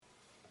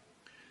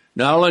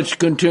Now let's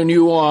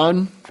continue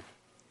on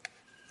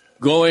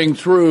going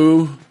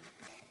through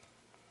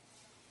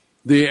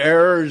the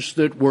errors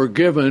that were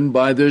given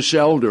by this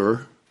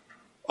elder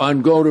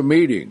on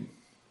go-to-meeting.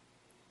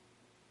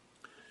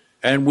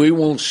 And we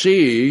will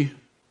see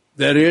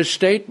that his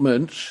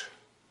statements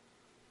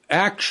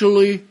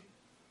actually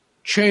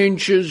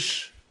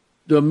changes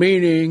the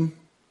meaning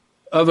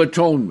of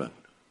atonement.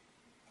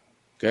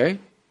 Okay?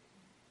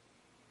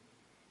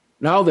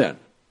 Now then,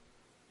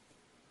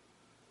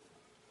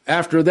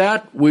 after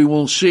that, we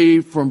will see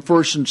from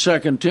 1 and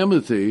 2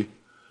 Timothy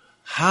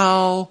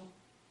how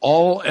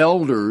all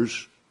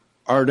elders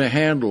are to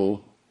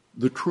handle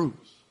the truth.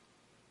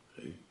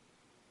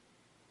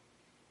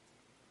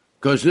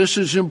 Because this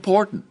is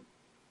important.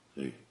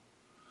 See?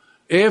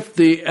 If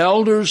the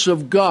elders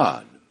of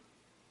God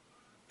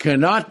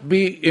cannot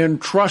be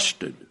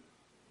entrusted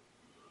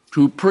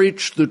to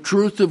preach the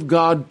truth of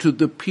God to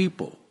the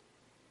people,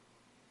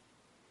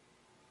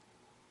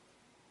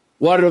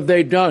 what have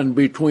they done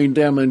between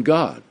them and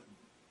God?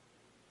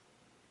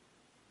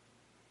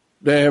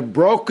 They have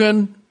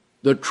broken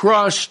the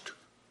trust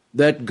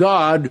that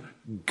God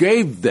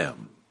gave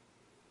them.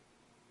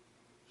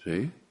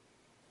 See?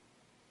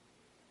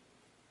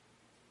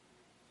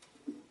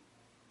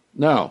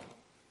 Now,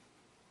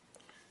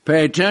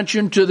 pay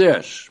attention to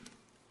this.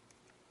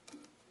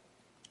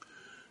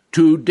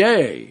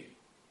 Today,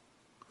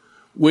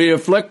 we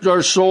afflict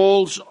our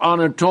souls on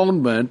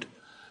atonement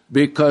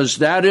because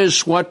that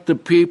is what the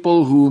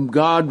people whom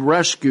God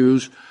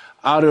rescues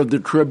out of the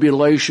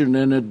tribulation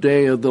in the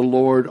day of the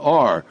Lord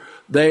are.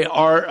 They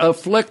are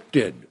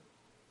afflicted.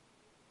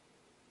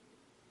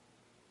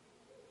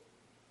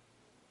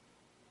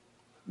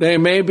 They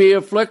may be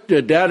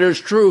afflicted, that is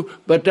true,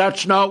 but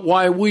that's not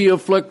why we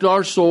afflict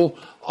our soul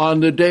on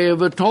the Day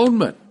of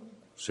Atonement.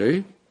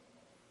 See?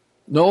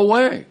 No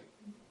way.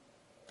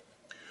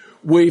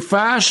 We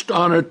fast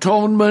on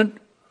atonement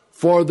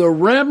for the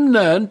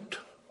remnant.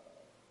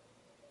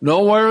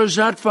 Nowhere is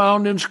that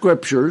found in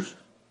Scriptures.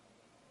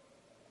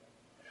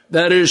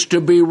 That is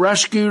to be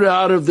rescued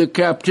out of the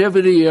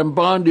captivity and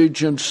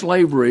bondage and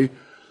slavery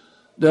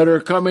that are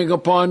coming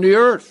upon the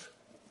earth.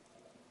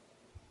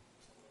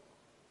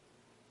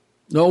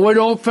 No, we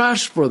don't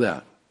fast for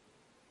that.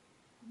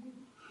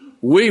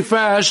 We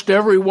fast,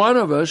 every one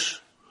of us,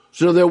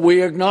 so that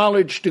we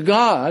acknowledge to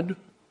God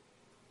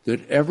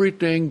that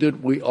everything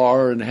that we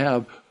are and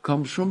have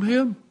comes from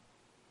Him.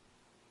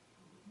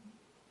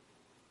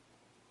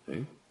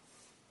 Okay.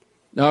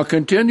 Now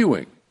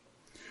continuing.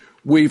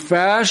 We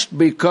fast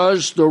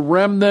because the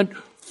remnant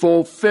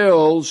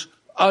fulfills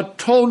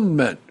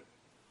atonement.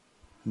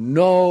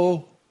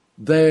 No,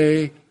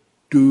 they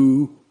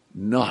do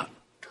not.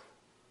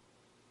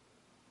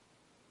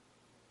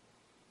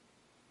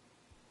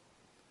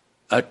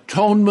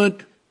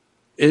 Atonement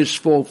is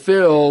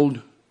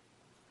fulfilled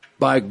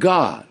by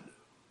God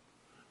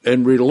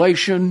in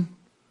relation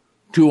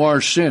to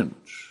our sins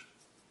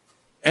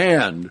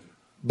and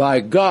by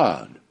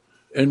God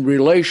in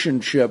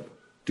relationship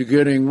to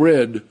getting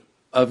rid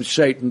of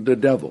Satan the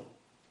devil.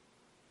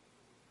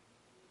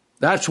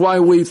 That's why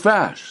we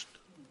fast.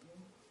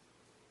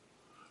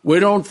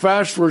 We don't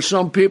fast for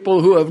some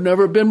people who have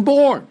never been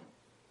born.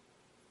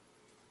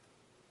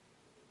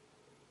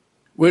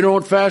 We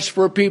don't fast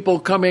for people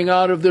coming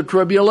out of the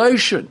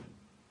tribulation.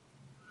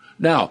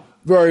 Now,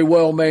 very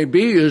well may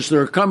be as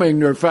they're coming,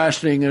 they're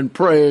fasting and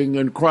praying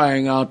and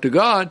crying out to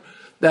God.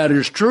 That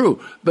is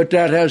true. But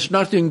that has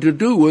nothing to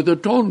do with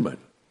atonement.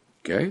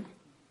 Okay?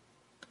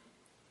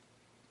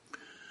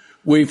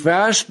 We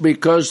fast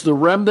because the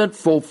remnant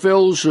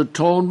fulfills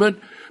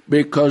atonement,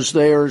 because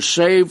they are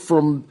saved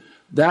from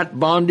that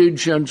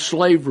bondage and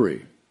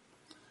slavery.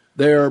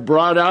 They are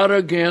brought out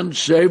again,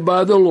 saved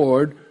by the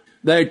Lord.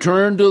 They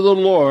turn to the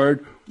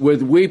Lord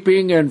with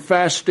weeping and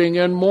fasting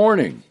and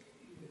mourning.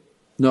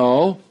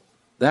 No,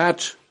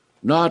 that's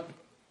not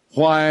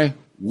why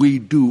we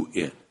do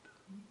it.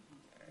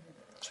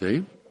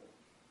 See?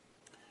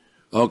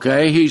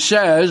 Okay, he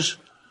says,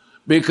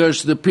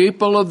 because the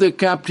people of the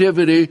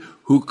captivity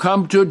who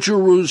come to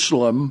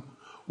Jerusalem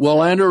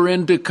will enter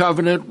into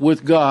covenant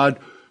with God,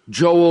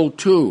 Joel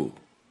 2.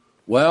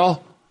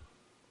 Well,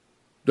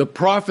 the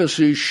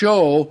prophecies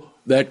show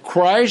that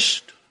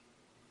Christ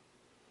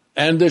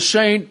and the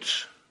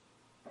saints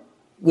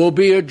will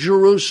be at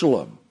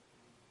Jerusalem.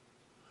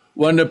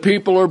 When the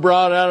people are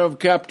brought out of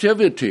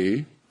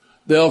captivity,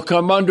 they'll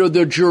come under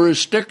the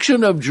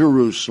jurisdiction of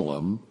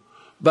Jerusalem,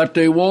 but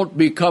they won't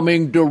be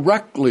coming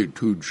directly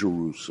to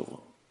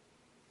Jerusalem.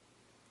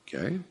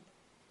 Okay?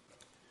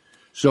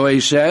 So he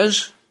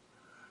says,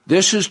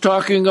 this is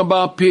talking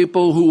about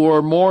people who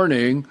are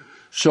mourning,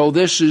 so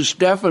this is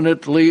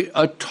definitely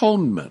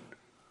atonement.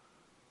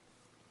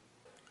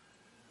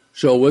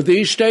 So with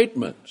these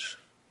statements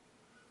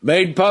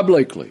made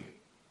publicly,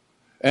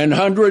 and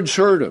hundreds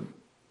heard them,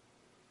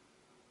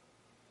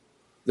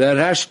 that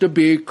has to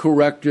be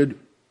corrected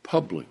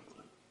publicly.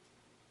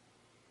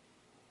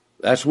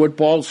 That's what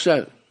Paul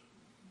says.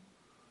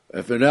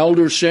 If an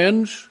elder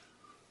sins,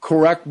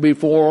 correct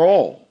before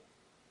all.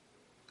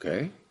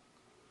 Okay?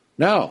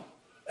 Now,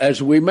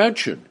 as we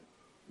mentioned,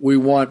 we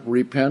want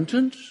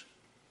repentance,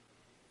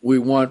 we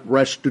want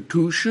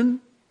restitution,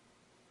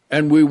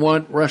 and we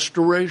want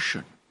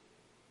restoration.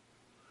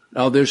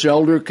 Now, this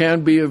elder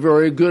can be a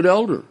very good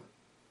elder,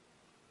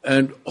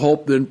 and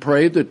hope and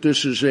pray that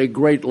this is a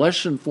great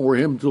lesson for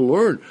him to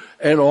learn,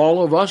 and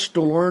all of us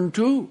to learn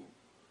too.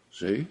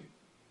 See?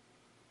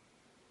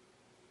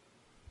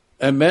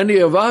 And many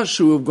of us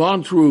who have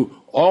gone through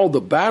all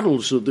the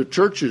battles of the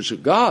churches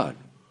of God,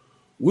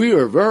 we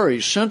are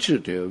very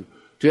sensitive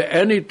to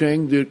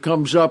anything that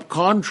comes up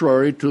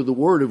contrary to the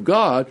Word of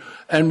God,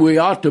 and we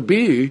ought to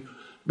be,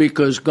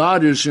 because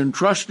God is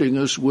entrusting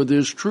us with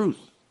His truth.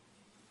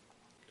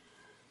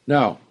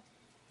 Now,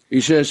 he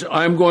says,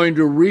 I'm going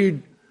to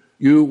read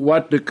you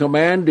what the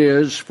command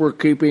is for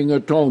keeping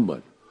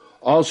atonement.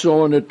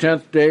 Also on the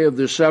 10th day of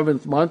the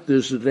 7th month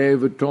is the day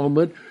of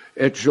atonement.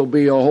 It shall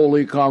be a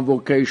holy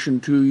convocation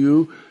to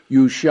you.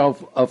 You shall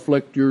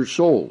afflict your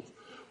souls.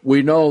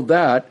 We know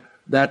that.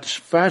 That's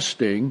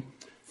fasting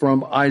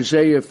from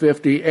Isaiah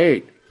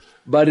 58.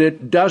 But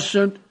it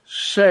doesn't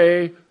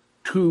say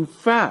to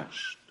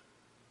fast.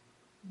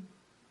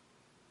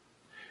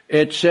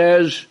 It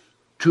says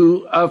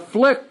to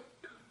afflict.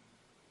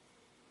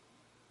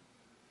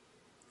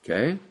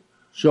 Okay?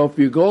 So if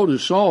you go to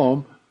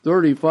Psalm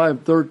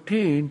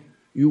 35:13,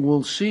 you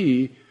will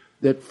see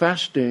that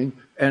fasting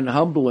and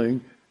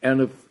humbling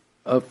and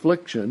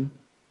affliction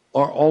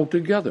are all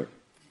together.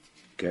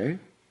 Okay?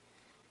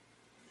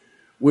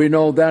 We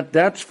know that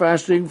that's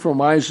fasting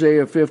from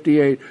Isaiah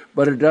 58,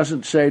 but it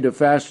doesn't say to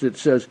fast, it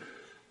says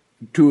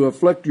to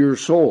afflict your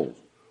souls.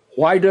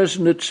 Why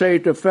doesn't it say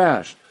to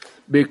fast?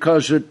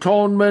 Because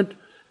atonement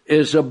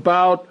is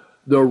about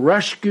the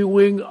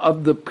rescuing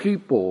of the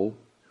people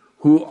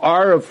who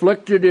are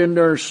afflicted in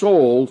their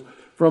souls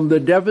from the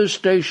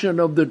devastation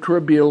of the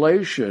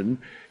tribulation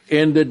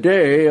in the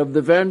day of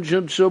the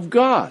vengeance of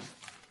God.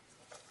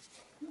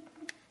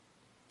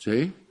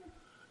 See?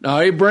 Now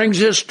he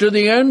brings us to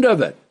the end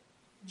of it.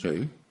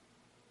 See?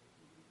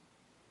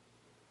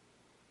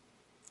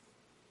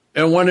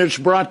 And when it's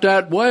brought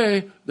that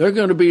way, there are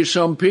going to be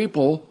some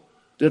people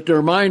that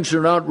their minds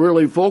are not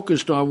really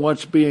focused on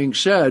what's being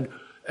said,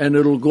 and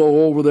it'll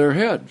go over their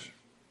heads.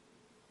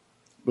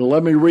 But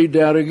let me read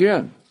that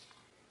again.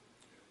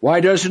 Why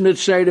doesn't it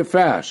say to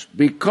fast?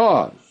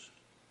 Because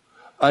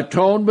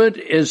atonement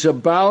is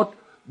about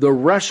the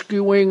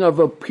rescuing of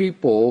a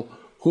people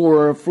who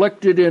are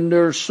afflicted in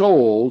their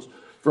souls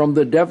from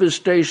the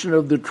devastation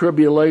of the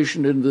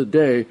tribulation in the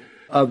day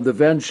of the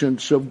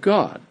vengeance of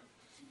God.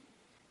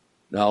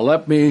 Now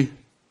let me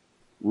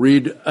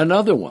read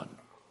another one.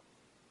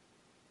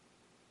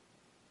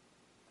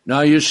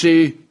 Now you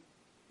see,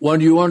 when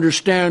you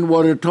understand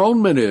what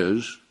atonement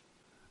is,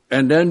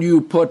 and then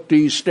you put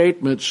these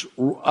statements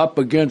up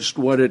against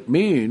what it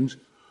means,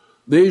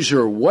 these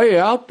are way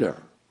out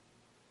there.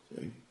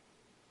 See?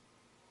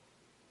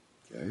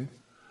 Okay.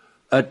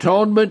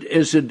 Atonement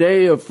is a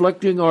day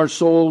afflicting our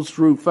souls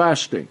through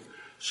fasting.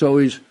 So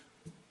he's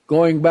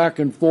going back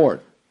and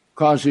forth,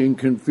 causing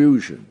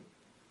confusion.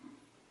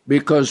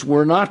 Because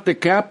we're not the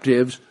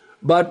captives,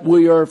 but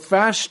we are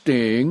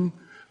fasting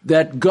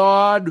that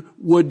God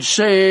would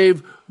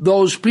save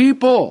those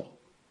people.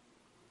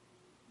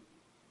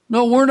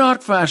 No, we're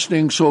not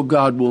fasting so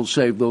God will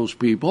save those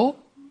people.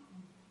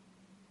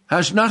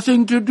 Has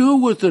nothing to do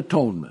with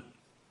atonement.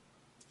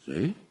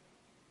 See?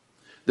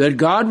 That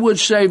God would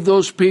save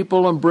those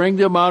people and bring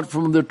them out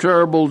from the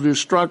terrible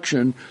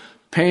destruction,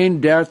 pain,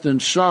 death, and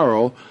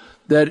sorrow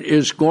that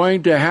is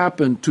going to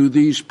happen to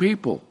these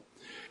people.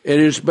 It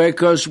is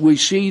because we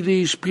see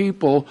these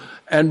people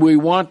and we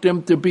want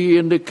them to be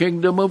in the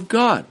kingdom of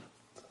God.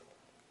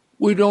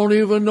 We don't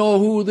even know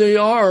who they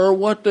are or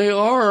what they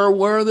are or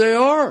where they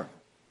are.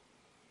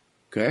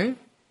 Okay?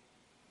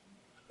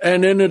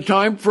 And in the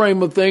time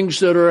frame of things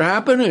that are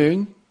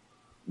happening,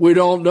 we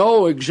don't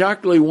know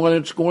exactly when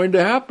it's going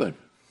to happen.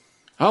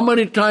 How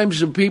many times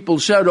have people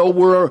said,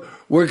 oh,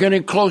 we're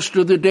getting close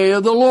to the day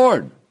of the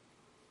Lord?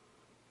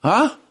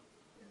 Huh?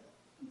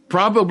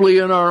 Probably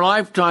in our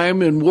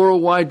lifetime in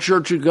Worldwide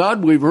Church of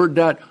God, we've heard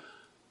that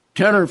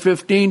 10 or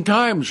 15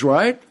 times,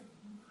 right?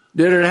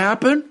 Did it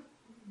happen?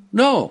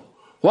 No.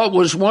 What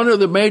was one of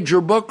the major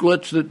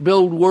booklets that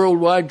build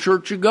Worldwide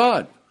Church of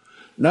God?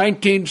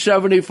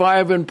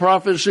 1975 in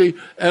prophecy,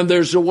 and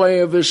there's a way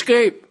of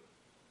escape.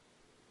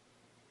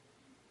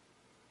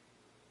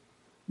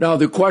 Now,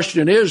 the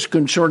question is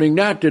concerning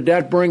that, did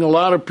that bring a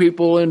lot of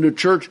people into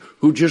church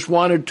who just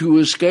wanted to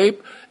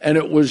escape, and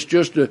it was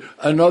just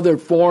another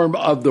form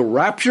of the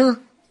rapture?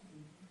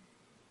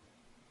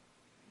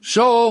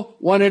 So,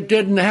 when it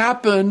didn't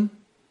happen,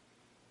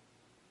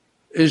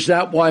 is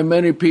that why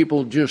many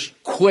people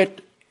just quit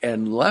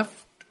and left?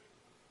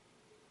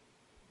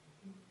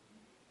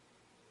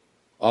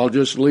 I'll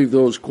just leave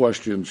those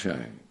questions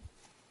hanging.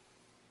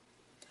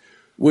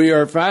 We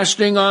are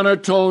fasting on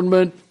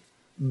atonement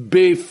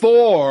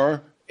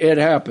before it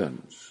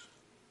happens.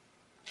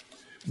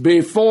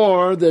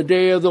 Before the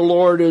day of the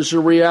Lord is a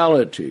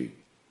reality.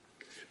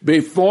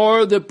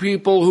 before the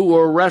people who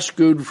were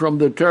rescued from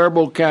the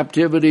terrible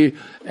captivity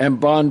and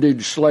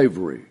bondage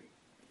slavery.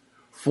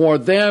 For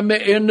them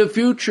in the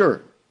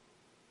future.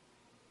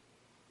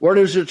 What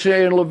does it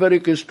say in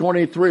Leviticus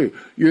 23?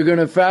 You're going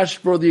to fast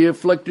for the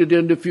afflicted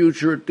in the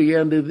future at the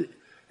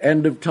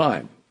end of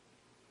time.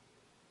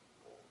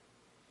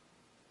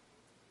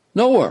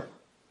 Nowhere.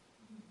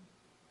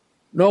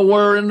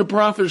 Nowhere in the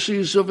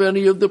prophecies of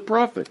any of the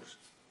prophets.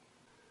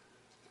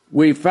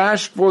 We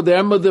fast for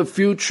them of the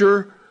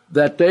future,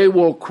 that they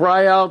will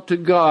cry out to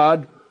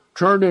God,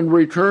 turn and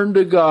return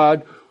to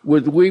God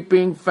with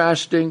weeping,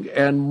 fasting,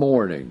 and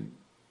mourning.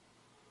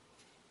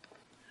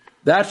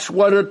 That's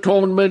what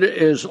atonement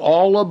is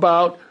all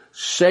about,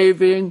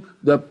 saving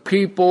the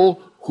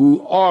people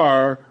who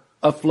are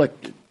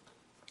afflicted.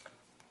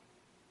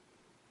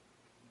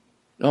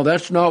 Now,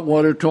 that's not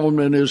what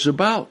atonement is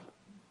about.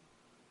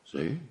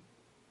 See?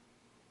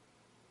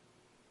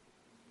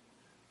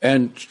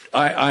 And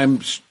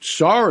I'm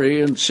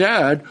sorry and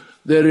sad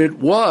that it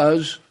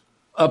was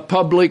a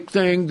public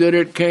thing that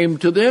it came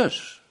to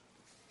this.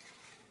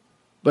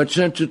 But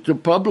since it's a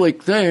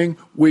public thing,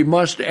 we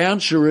must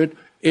answer it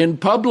in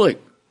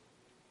public.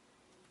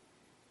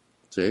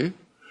 See?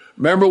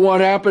 Remember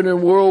what happened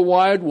in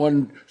Worldwide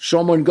when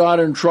someone got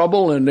in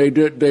trouble and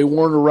they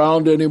weren't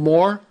around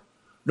anymore?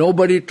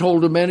 Nobody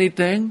told them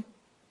anything?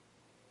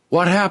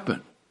 What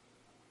happened?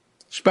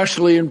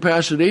 Especially in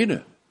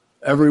Pasadena.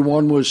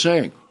 Everyone was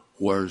saying,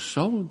 where's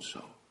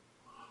so-and-so?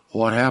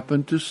 What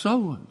happened to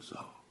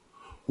so-and-so?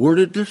 Where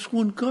did this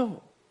one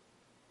go?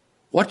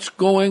 What's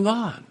going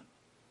on?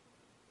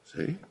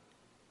 See?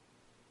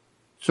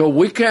 So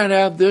we can't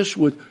have this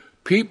with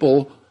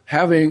people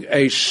having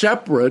a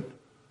separate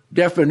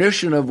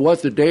definition of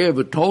what the Day of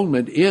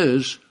Atonement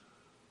is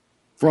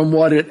from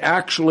what it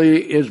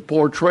actually is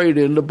portrayed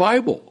in the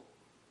Bible.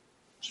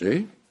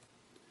 See?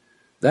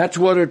 That's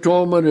what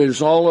atonement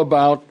is all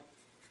about,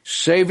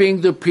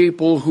 saving the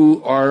people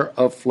who are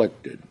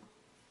afflicted.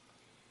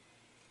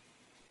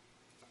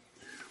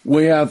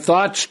 We have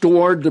thoughts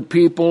toward the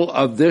people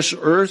of this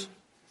earth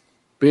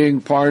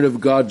being part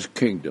of God's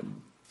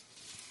kingdom.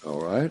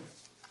 All right?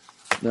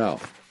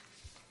 Now,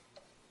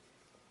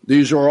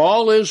 these are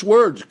all his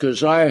words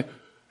because I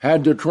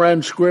had the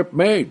transcript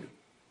made.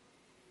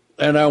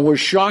 And I was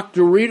shocked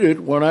to read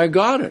it when I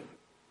got it.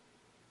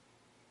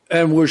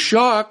 And was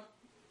shocked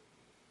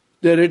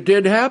that it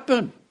did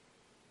happen.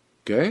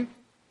 Okay?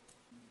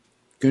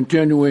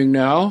 Continuing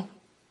now.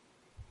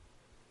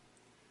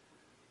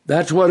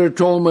 That's what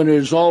atonement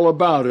is all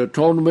about.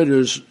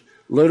 Atonement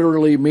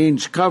literally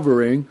means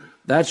covering.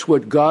 That's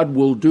what God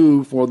will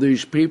do for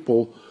these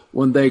people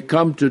when they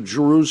come to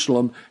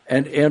Jerusalem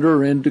and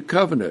enter into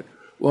covenant.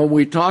 When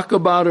we talk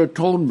about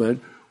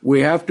atonement,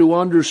 we have to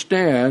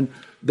understand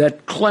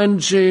that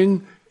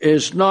cleansing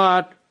is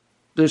not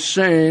the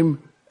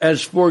same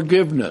as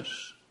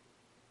forgiveness.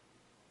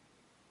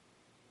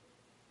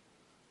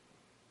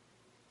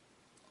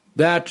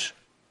 That's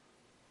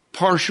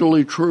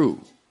partially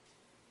true.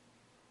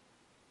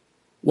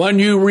 When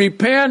you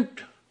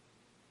repent,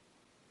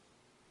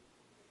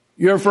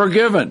 you're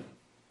forgiven.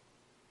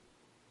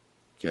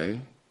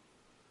 Okay?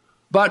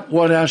 But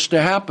what has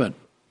to happen?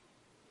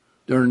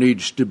 There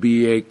needs to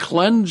be a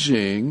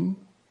cleansing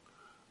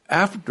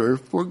after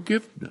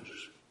forgiveness.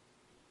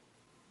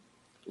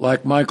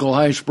 Like Michael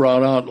Heiss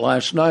brought out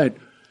last night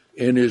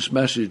in his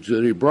message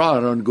that he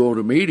brought on Go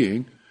to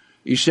Meeting,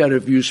 he said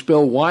if you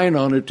spill wine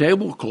on a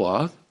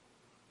tablecloth,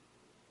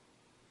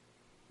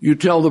 you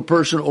tell the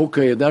person,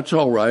 okay, that's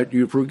all right,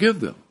 you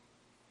forgive them.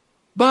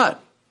 But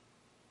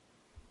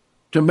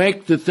to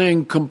make the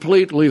thing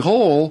completely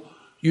whole,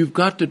 you've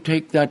got to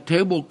take that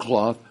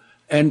tablecloth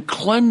and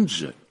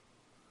cleanse it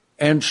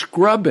and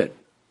scrub it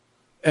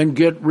and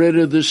get rid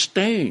of the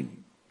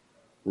stain,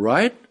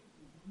 right?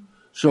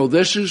 So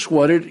this is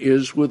what it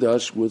is with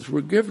us with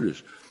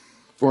forgiveness.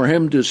 For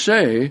him to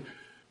say,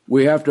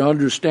 we have to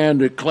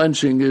understand that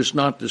cleansing is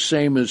not the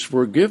same as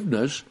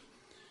forgiveness.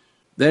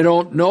 They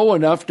don't know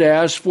enough to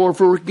ask for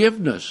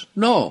forgiveness.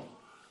 No,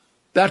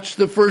 that's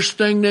the first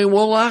thing they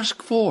will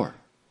ask for.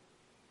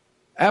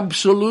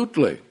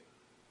 Absolutely.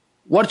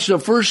 What's the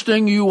first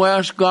thing you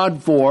ask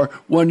God for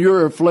when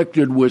you're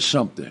afflicted with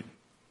something?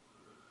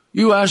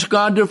 You ask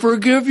God to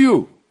forgive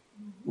you,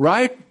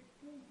 right?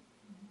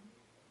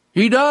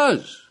 He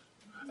does.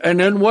 And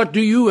then what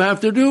do you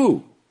have to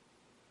do?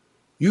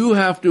 You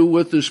have to,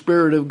 with the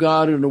Spirit of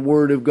God and the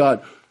Word of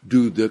God,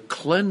 do the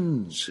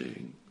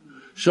cleansing.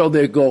 So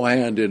they go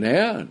hand in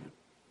hand.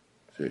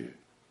 See,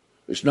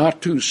 it's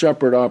not two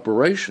separate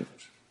operations.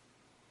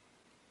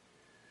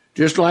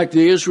 Just like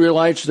the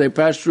Israelites, they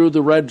passed through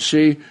the Red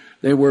Sea,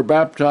 they were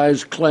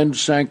baptized, cleansed,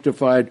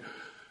 sanctified.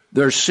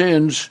 Their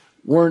sins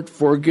weren't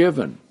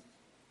forgiven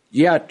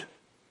yet,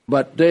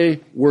 but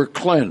they were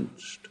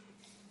cleansed.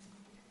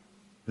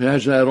 It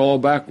has that all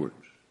backwards.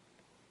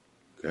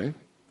 Okay?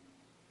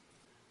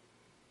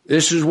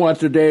 This is what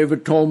the Day of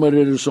Atonement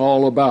is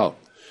all about.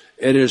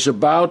 It is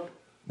about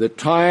the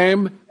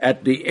time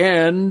at the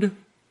end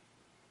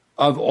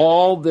of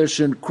all this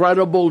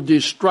incredible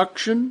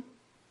destruction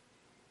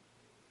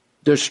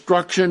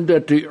destruction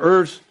that the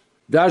earth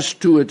does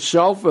to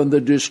itself and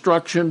the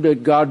destruction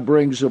that God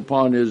brings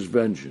upon his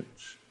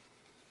vengeance.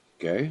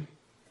 Okay?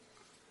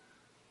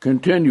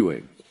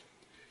 Continuing.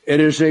 It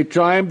is a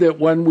time that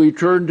when we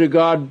turn to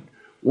God,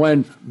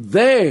 when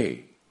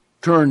they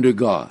turn to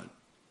God.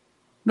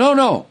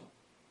 No.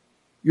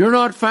 You're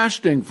not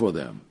fasting for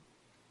them.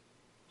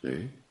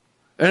 See?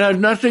 It has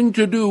nothing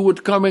to do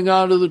with coming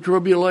out of the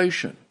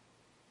tribulation.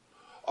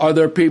 Are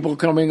there people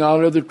coming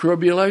out of the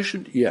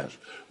tribulation? Yes.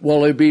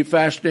 Will they be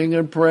fasting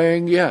and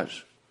praying?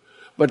 Yes.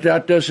 But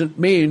that doesn't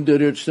mean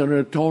that it's an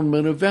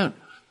atonement event.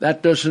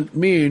 That doesn't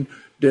mean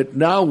that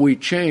now we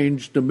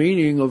change the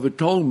meaning of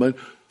atonement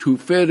to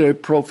fit a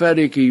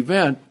prophetic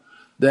event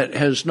that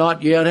has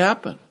not yet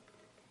happened.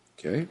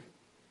 Okay?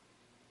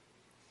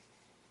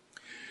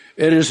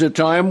 It is a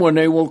time when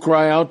they will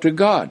cry out to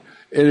God.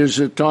 It is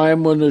a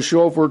time when the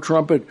shofar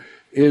trumpet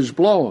is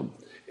blown.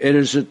 It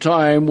is a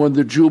time when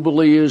the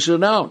Jubilee is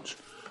announced.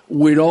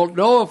 We don't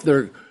know if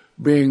they're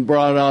being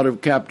brought out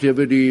of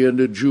captivity in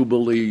the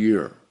Jubilee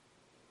year.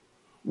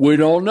 We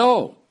don't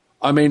know.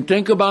 I mean,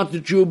 think about the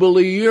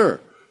Jubilee year.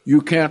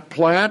 You can't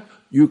plant,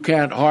 you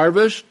can't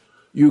harvest,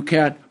 you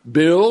can't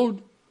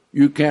build,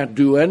 you can't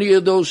do any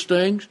of those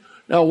things.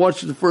 Now,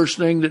 what's the first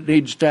thing that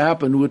needs to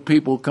happen with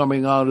people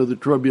coming out of the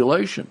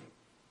tribulation?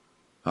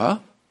 Huh?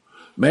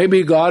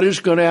 Maybe God is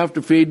going to have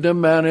to feed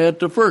them manna at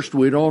the first.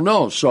 We don't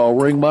know, so I'll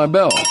ring my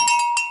bell.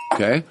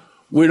 Okay?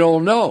 We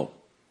don't know.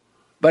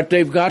 But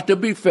they've got to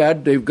be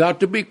fed, they've got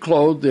to be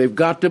clothed, they've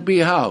got to be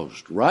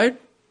housed, right?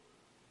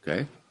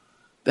 Okay?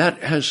 That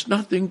has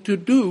nothing to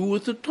do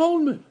with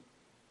atonement.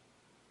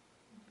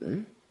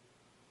 Okay?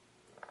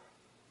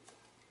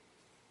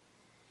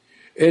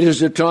 It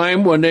is a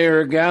time when they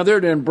are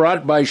gathered and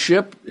brought by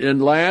ship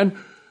and land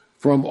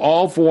from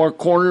all four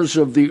corners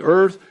of the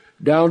earth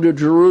down to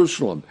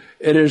Jerusalem.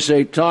 It is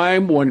a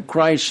time when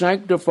Christ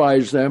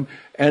sanctifies them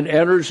and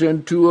enters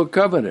into a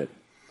covenant.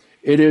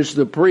 It is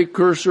the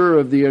precursor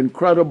of the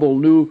incredible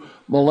new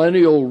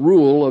millennial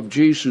rule of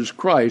Jesus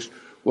Christ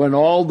when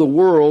all the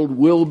world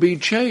will be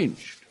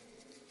changed.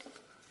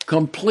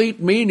 Complete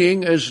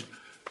meaning is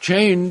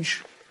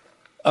change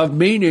of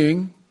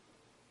meaning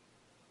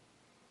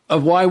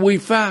of why we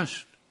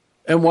fast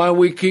and why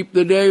we keep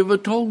the Day of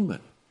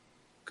Atonement.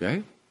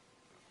 Okay?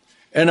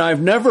 And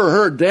I've never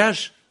heard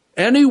this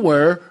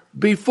anywhere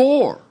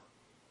before.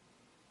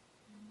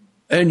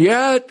 And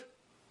yet,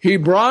 he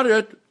brought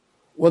it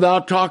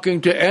without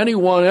talking to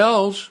anyone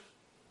else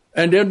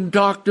and didn't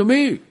talk to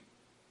me.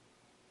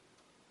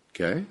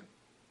 Okay?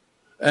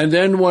 And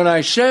then when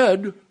I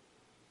said,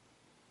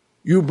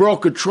 you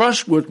broke a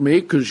trust with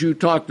me because you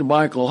talked to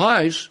Michael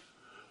Heiss,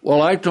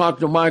 well, I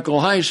talked to Michael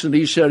Heiss and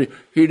he said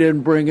he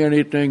didn't bring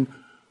anything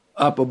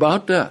up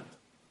about that.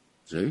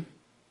 See?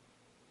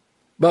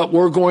 But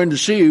we're going to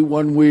see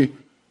when we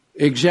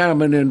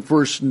examine in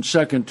 1 and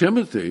 2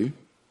 Timothy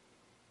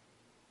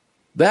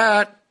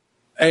that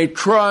a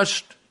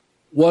trust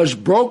was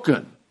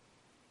broken,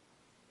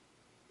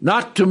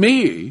 not to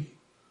me,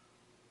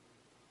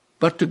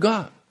 but to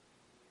God.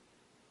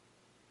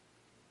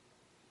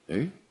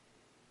 See?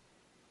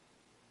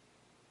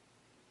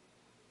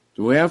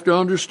 So we have to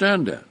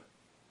understand that.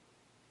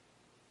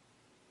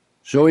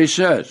 So he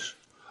says,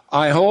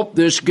 I hope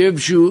this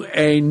gives you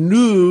a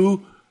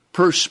new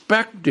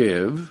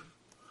perspective,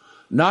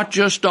 not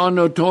just on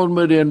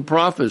atonement in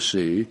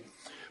prophecy,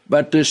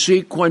 but the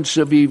sequence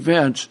of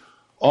events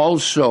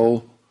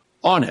also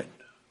on it.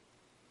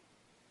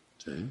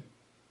 See?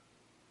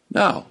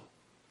 Now,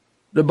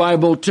 the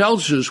Bible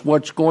tells us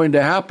what's going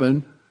to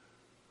happen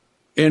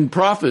in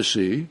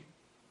prophecy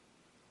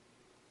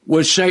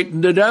with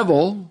Satan the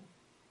devil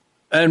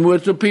and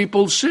with the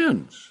people's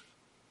sins.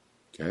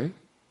 Okay?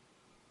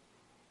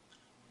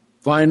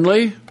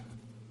 Finally,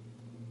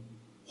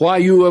 why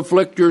you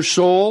afflict your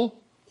soul,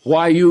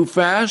 why you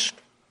fast,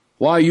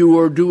 why you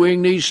are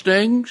doing these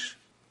things.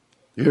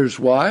 Here's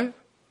why.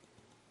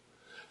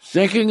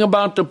 Thinking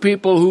about the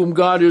people whom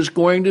God is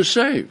going to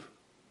save.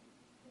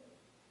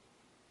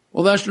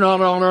 Well, that's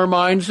not on our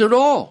minds at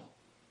all.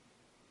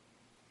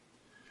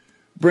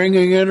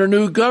 Bringing in a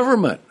new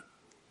government.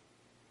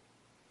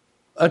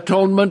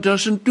 Atonement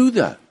doesn't do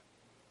that.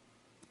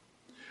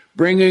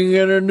 Bringing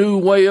in a new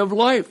way of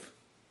life.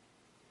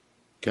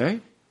 Okay?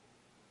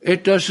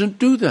 It doesn't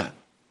do that.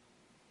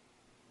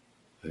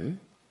 Okay?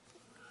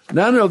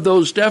 None of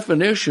those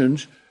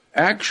definitions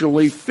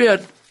actually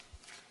fit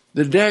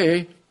the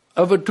Day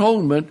of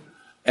Atonement,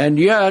 and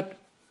yet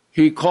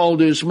he called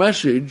his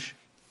message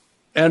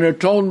an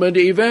atonement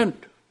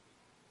event.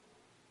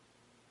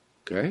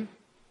 Okay?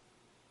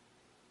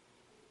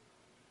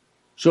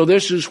 So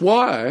this is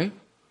why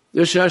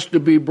this has to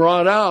be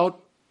brought out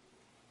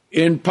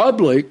in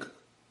public,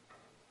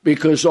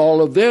 because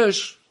all of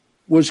this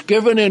was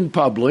given in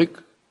public,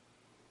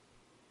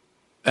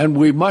 and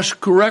we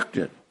must correct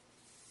it.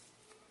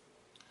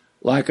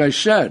 Like I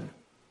said,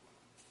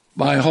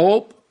 my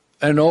hope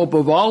and hope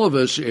of all of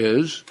us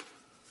is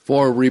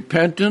for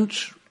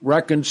repentance,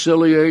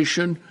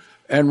 reconciliation,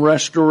 and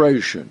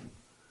restoration.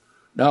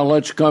 Now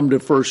let's come to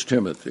 1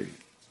 Timothy.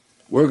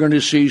 we're going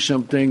to see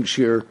some things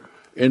here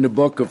in the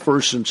book of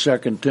 1st and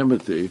 2nd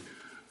Timothy.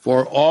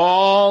 For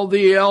all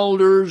the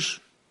elders,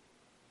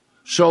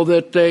 so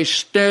that they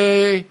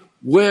stay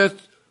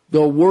with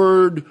the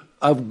word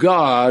of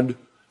God,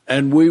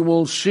 and we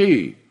will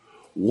see.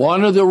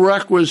 One of the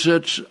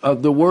requisites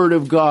of the word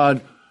of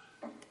God,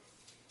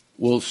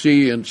 we'll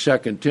see in 2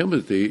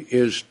 Timothy,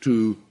 is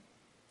to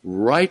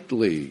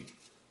rightly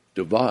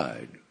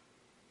divide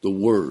the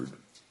word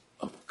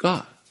of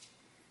God.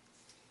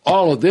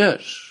 All of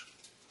this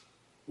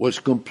was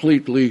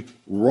completely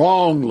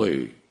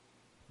wrongly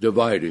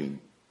dividing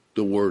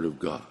the word of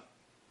God.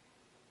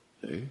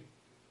 See?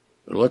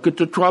 Look at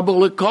the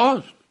trouble it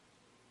caused.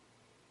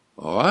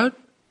 All right?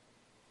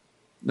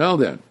 Now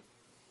then,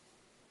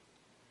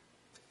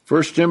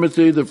 1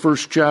 Timothy, the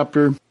 1st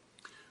chapter,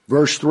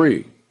 verse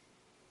 3.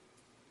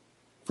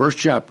 1st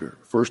chapter,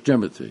 1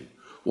 Timothy.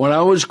 When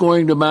I was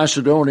going to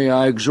Macedonia,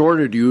 I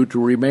exhorted you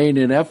to remain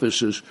in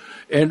Ephesus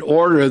in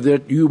order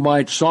that you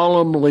might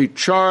solemnly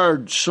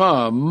charge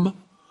some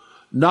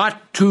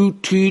not to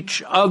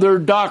teach other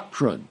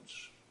doctrines.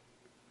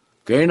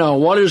 Okay, now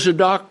what is a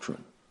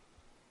doctrine?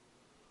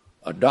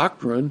 A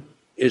doctrine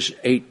is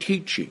a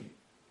teaching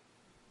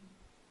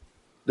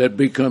that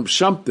becomes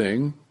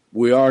something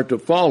we are to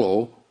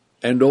follow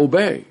and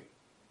obey.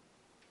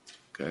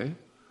 Okay?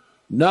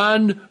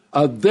 None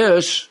of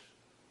this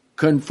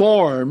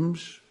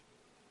conforms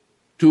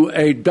to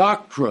a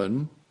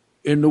doctrine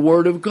in the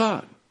Word of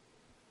God.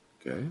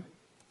 Okay?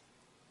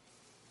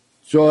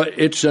 So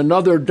it's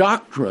another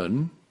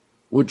doctrine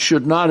which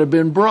should not have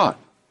been brought.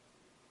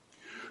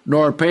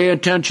 Nor pay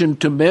attention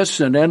to myths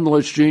and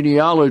endless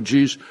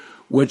genealogies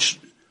which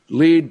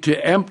lead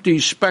to empty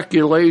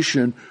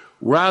speculation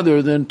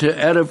rather than to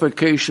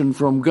edification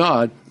from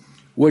God,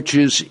 which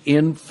is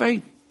in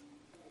faith.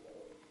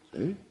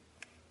 See?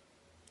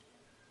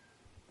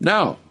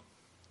 Now,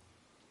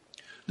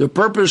 the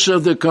purpose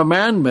of the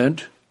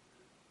commandment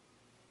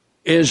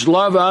is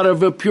love out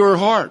of a pure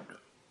heart.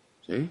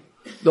 See?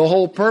 The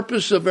whole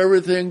purpose of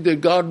everything that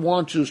God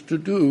wants us to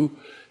do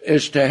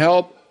is to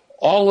help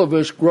all of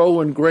us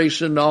grow in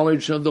grace and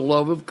knowledge and the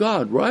love of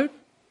God, right?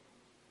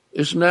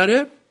 Isn't that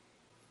it?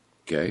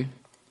 Okay.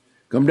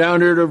 Come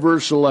down here to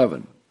verse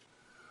 11.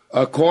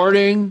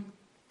 According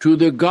to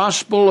the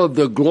gospel of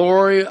the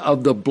glory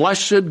of the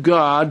blessed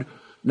God,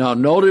 now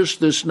notice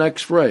this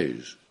next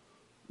phrase,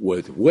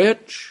 with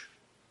which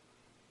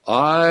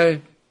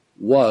I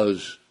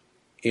was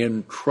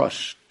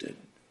entrusted.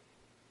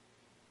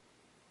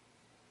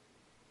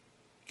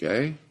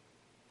 Okay?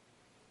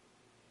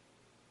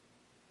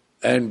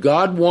 And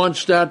God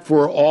wants that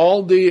for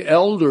all the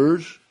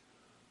elders,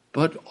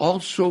 but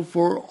also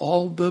for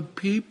all the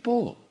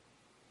people.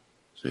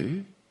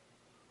 See?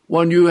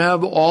 When you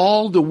have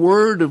all the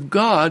Word of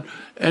God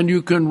and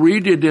you can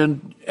read it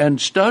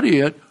and study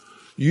it,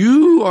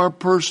 you are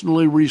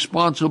personally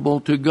responsible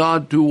to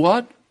God to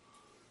what?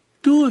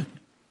 Do it.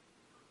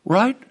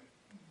 Right?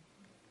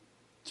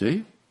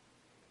 See?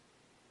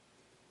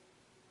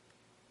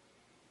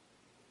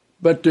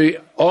 But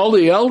all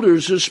the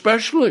elders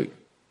especially.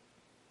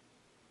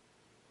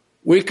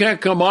 We can't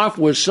come off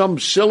with some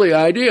silly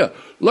idea.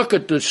 Look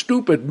at the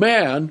stupid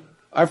man,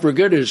 I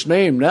forget his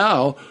name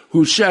now,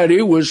 who said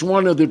he was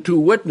one of the two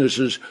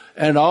witnesses,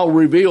 and I'll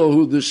reveal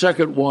who the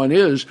second one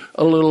is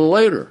a little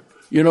later.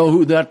 You know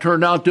who that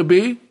turned out to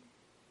be?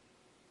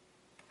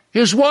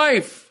 His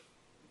wife.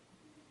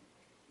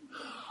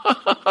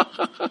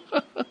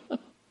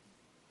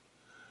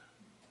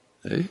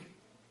 Hey?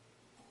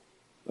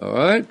 All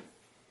right?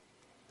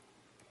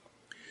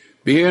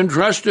 Be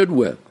entrusted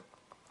with.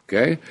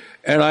 Okay?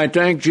 And I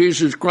thank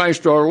Jesus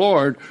Christ our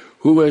Lord,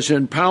 who has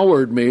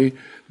empowered me,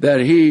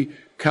 that he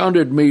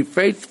counted me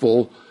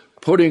faithful,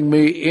 putting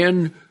me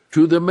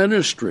into the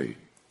ministry.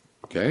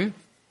 Okay?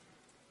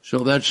 So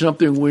that's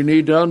something we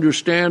need to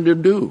understand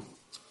and do.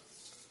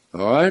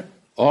 All right?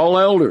 All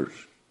elders.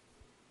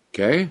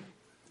 Okay?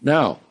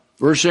 Now,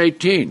 verse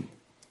 18.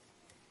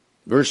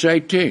 Verse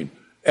 18.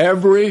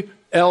 Every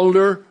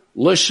elder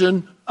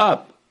listen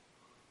up.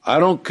 I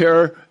don't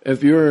care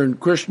if you're in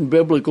Christian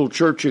Biblical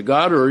Church of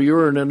God or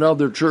you're in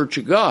another Church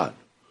of God.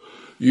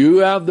 You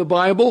have the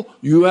Bible.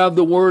 You have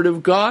the Word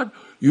of God.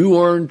 You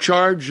are in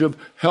charge of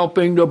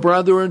helping the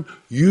brethren.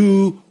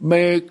 You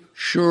make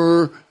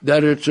sure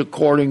that it's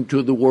according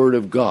to the Word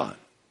of God.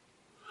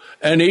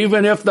 And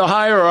even if the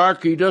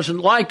hierarchy doesn't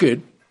like it,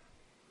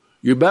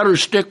 you better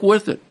stick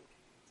with it.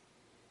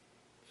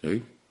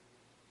 See?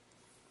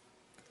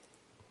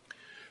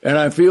 And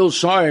I feel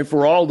sorry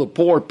for all the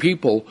poor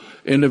people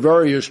in the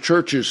various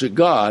churches of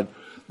God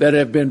that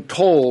have been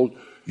told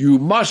you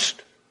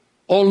must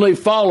only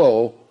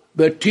follow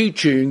the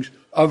teachings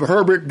of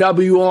Herbert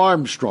W.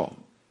 Armstrong.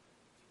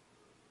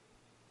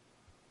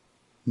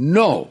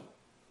 No.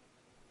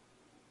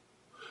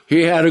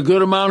 He had a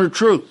good amount of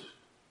truth.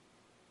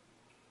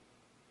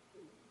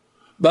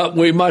 But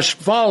we must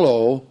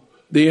follow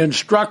the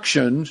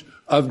instructions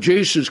of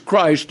Jesus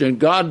Christ and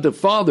God the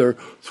Father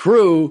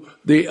through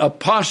the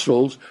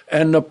apostles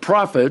and the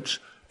prophets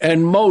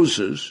and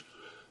Moses,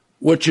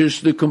 which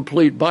is the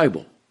complete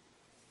Bible.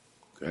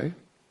 Okay?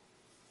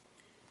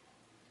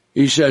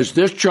 He says,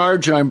 this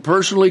charge I'm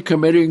personally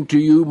committing to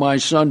you, my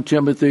son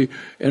Timothy,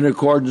 in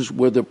accordance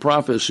with the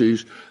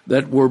prophecies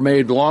that were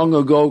made long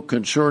ago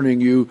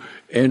concerning you,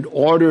 in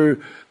order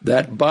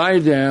that by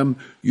them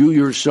you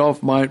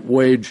yourself might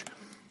wage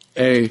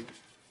a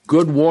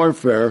good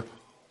warfare,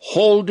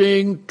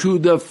 holding to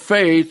the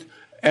faith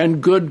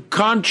and good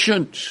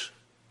conscience.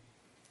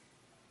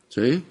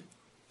 See?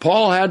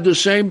 Paul had the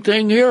same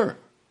thing here.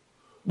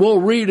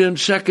 We'll read in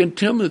 2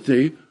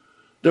 Timothy,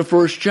 the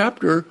first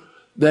chapter,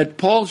 that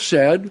Paul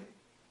said,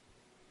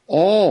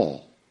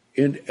 all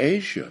in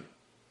Asia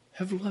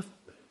have left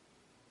me.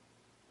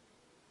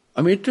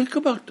 I mean, think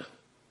about that.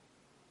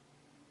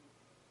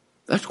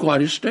 That's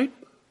quite a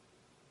statement.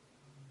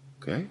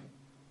 Okay?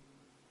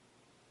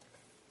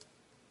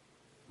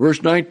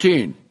 Verse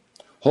 19,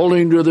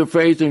 holding to the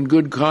faith and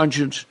good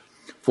conscience,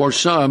 for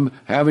some,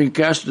 having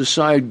cast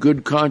aside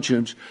good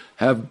conscience,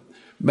 have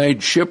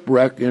made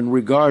shipwreck in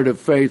regard of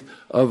faith,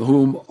 of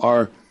whom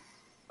are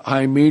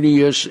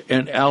Hymenaeus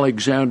and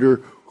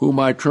Alexander, whom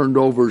I turned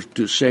over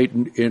to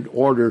Satan in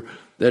order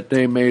that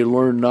they may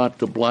learn not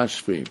to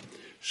blaspheme.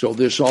 So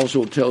this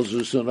also tells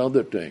us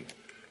another thing.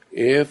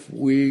 If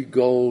we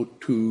go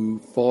too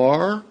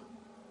far,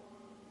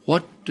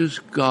 what does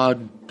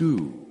God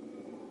do?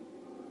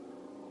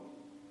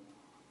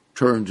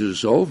 Turns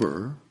us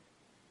over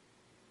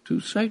to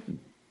Satan.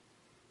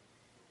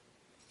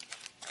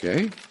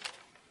 Okay?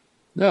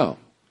 Now,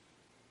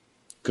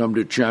 come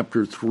to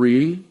chapter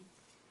 3,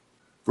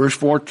 verse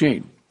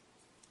 14.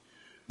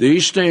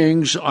 These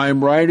things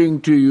I'm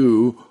writing to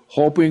you,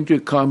 hoping to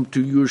come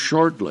to you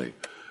shortly.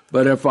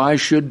 But if I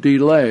should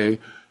delay,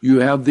 you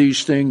have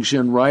these things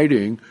in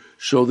writing,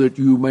 so that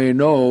you may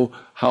know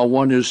how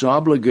one is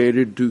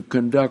obligated to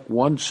conduct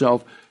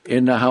oneself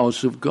in the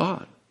house of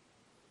God,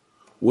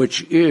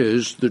 which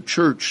is the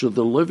church of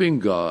the living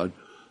God,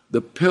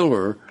 the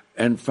pillar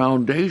and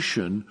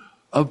foundation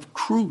of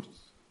truth.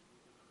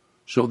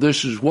 So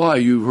this is why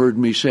you've heard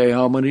me say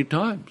how many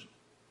times?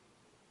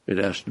 It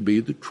has to be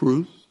the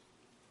truth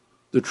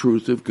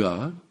of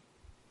God,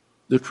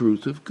 the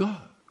truth of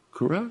God.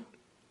 Correct?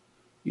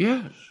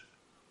 Yes.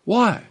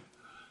 Why?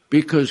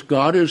 Because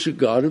God is a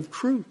God of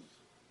truth.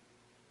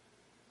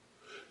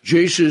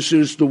 Jesus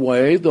is the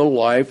way, the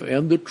life,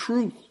 and the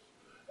truth.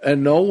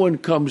 And no one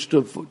comes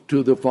to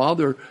the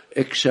Father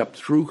except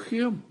through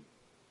him.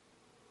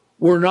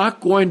 We're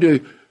not going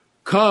to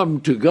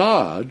come to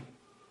God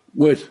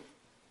with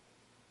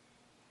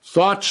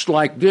thoughts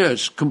like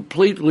this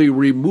completely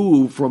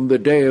removed from the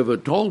Day of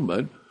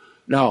Atonement.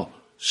 Now,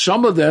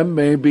 some of them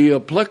may be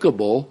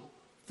applicable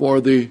for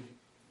the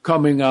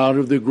coming out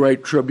of the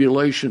Great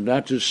Tribulation.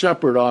 That's a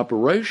separate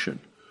operation.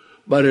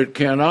 But it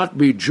cannot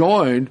be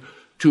joined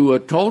to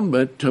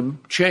atonement to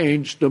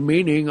change the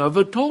meaning of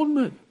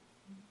atonement.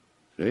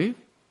 See?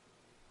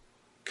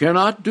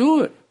 Cannot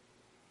do it.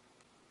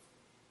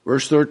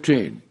 Verse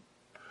 13.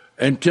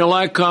 Until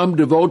I come,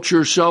 devote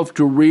yourself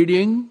to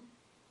reading,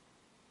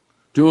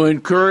 to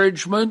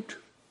encouragement,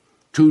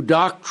 to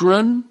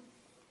doctrine.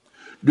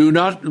 Do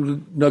not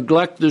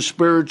neglect the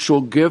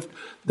spiritual gift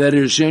that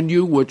is in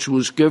you, which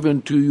was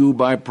given to you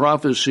by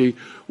prophecy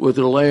with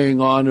the laying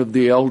on of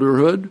the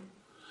elderhood.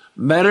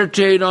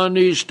 Meditate on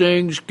these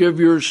things, give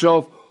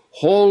yourself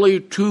wholly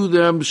to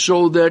them,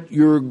 so that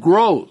your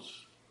growth.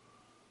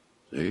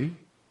 See?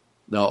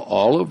 Now,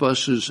 all of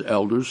us as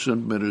elders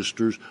and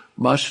ministers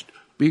must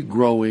be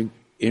growing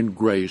in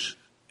grace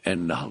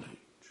and knowledge.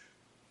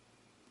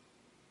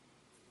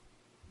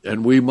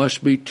 And we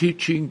must be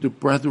teaching the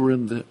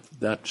brethren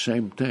that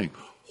same thing.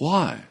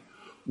 Why?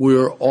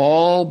 We're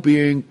all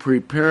being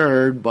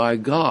prepared by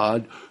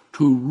God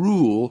to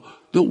rule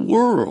the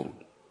world.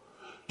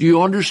 Do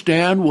you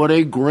understand what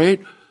a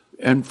great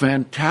and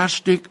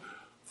fantastic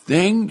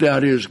thing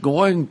that is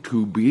going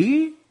to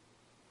be?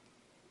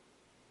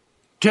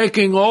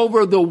 Taking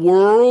over the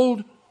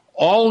world,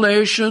 all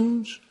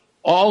nations,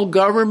 all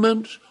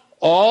governments,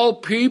 all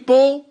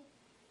people.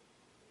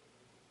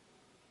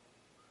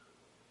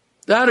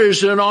 That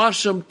is an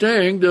awesome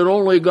thing that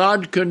only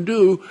God can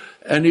do,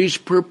 and he's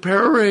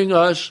preparing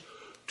us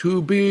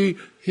to be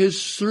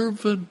his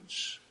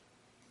servants,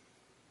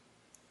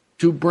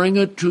 to bring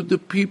it to the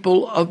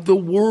people of the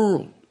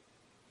world.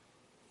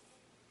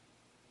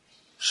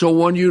 So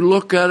when you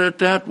look at it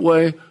that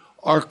way,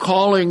 our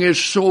calling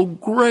is so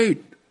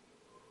great.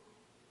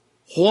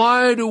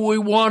 Why do we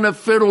want to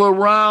fiddle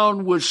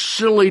around with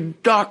silly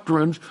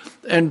doctrines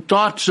and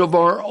thoughts of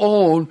our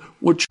own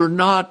which are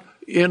not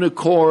in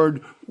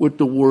accord with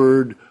the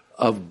Word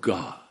of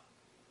God?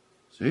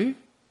 See?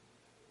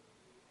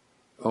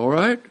 All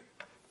right?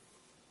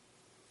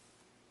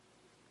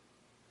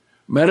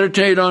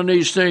 Meditate on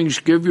these things,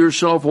 give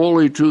yourself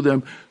wholly to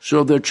them,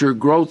 so that your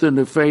growth in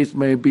the faith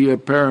may be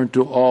apparent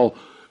to all.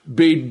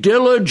 Be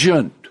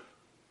diligent.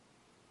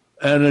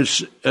 And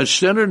a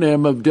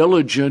synonym of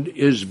diligent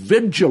is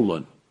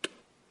vigilant.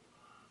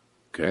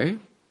 Okay?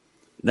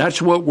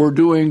 That's what we're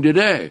doing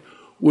today.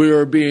 We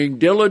are being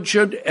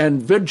diligent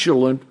and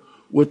vigilant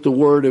with the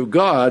Word of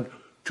God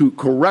to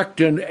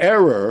correct an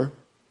error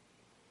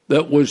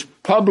that was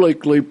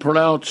publicly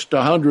pronounced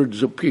to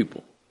hundreds of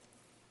people.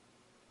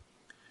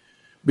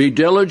 Be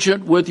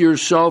diligent with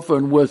yourself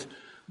and with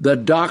the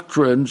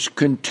doctrines,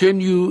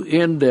 continue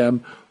in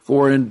them,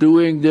 for in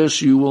doing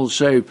this you will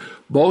save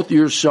both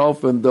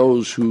yourself and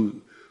those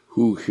who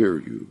hear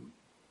you.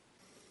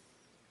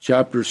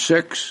 Chapter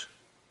 6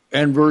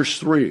 and verse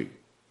 3.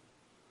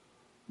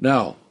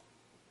 Now,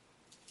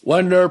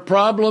 when there are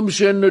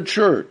problems in the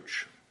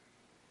church,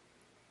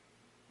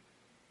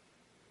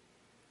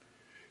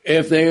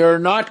 if they are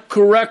not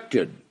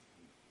corrected,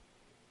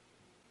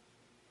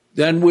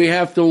 then we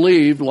have to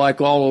leave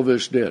like all of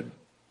us did.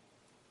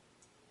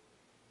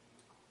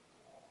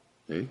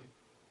 See?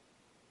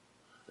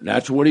 And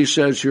that's what he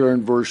says here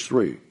in verse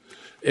 3.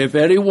 If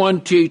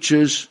anyone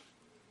teaches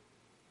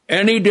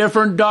any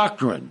different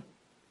doctrine,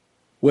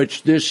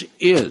 which this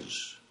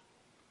is,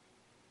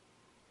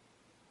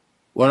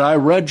 what I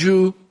read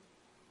you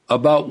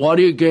about what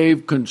he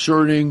gave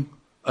concerning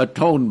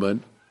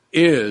atonement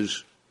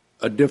is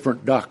a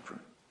different doctrine.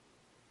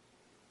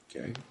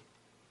 Okay?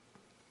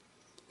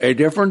 A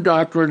different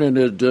doctrine, and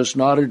it does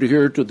not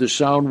adhere to the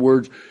sound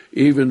words,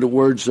 even the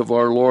words of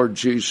our Lord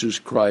Jesus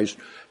Christ,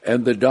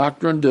 and the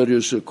doctrine that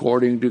is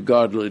according to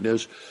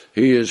godliness.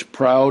 He is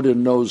proud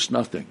and knows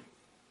nothing.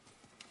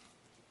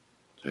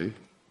 See?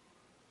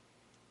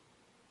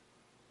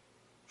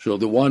 So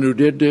the one who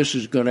did this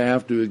is going to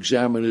have to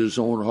examine his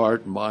own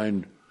heart and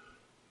mind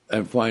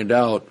and find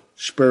out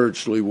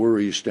spiritually where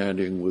he's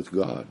standing with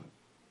God.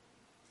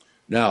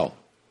 Now,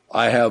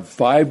 I have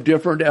 5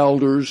 different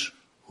elders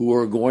who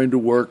are going to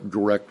work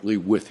directly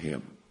with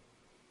him.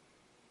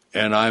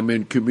 And I'm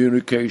in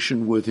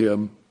communication with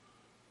him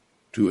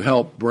to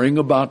help bring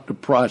about the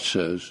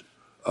process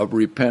of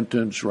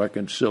repentance,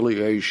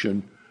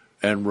 reconciliation,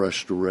 and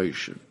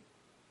restoration.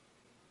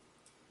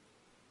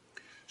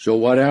 So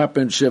what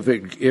happens if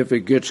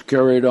it gets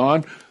carried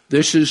on?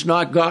 This has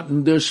not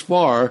gotten this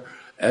far,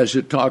 as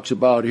it talks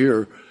about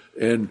here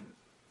in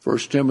 1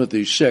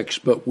 Timothy 6,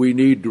 but we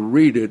need to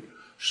read it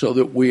so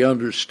that we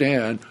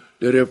understand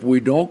that if we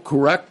don't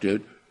correct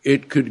it,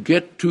 it could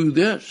get to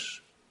this.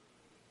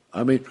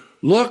 I mean,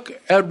 look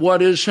at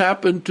what has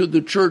happened to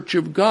the Church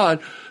of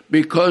God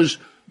because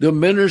the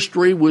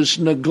ministry was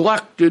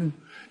neglected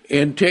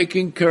in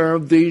taking care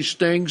of these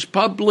things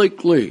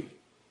publicly.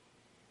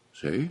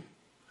 See?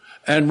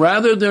 And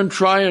rather than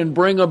try and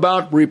bring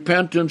about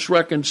repentance,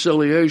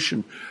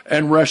 reconciliation,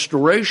 and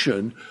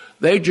restoration,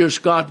 they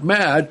just got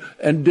mad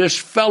and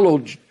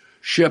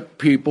disfellowship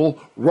people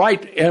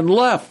right and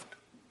left.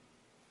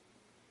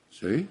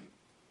 See?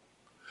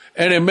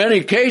 And in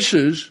many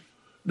cases,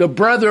 the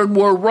brethren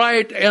were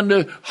right and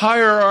the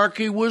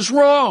hierarchy was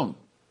wrong.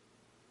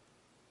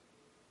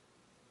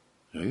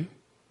 See?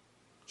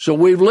 So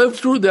we've lived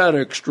through that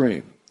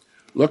extreme.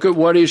 Look at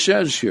what he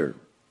says here.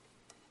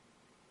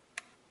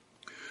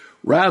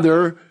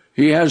 Rather,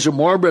 he has a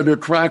morbid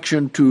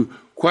attraction to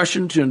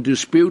questions and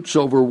disputes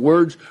over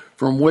words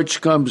from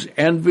which comes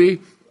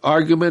envy,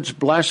 arguments,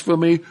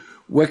 blasphemy,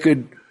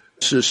 wicked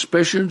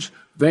suspicions,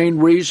 vain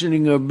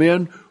reasoning of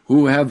men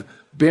who have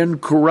been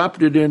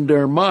corrupted in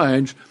their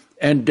minds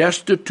and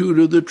destitute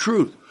of the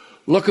truth.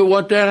 Look at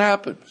what that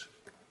happens.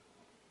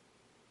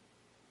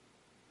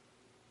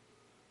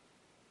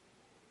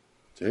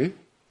 See?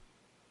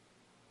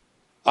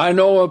 I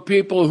know of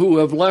people who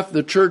have left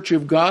the Church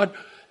of God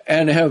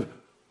and have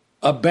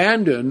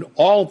abandoned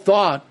all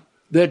thought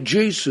that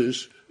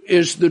Jesus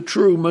is the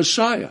true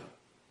Messiah.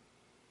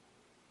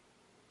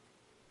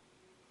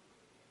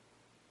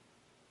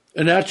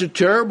 And that's a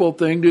terrible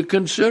thing to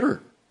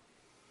consider.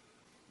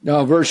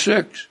 Now, verse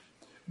 6,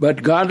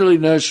 but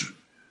godliness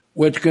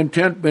with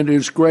contentment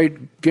is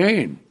great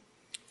gain,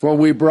 for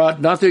we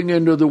brought nothing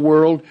into the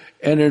world,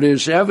 and it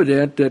is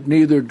evident that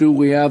neither do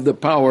we have the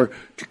power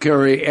to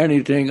carry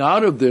anything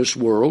out of this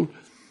world,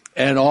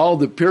 and all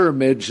the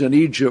pyramids in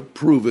Egypt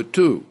prove it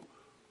too.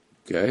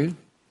 Okay?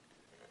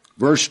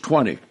 Verse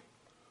 20.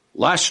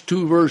 Last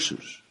 2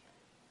 verses.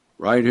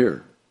 Right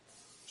here.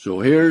 So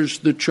here's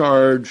the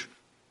charge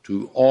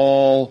to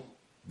all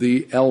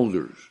the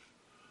elders.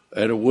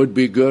 And it would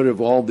be good if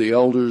all the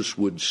elders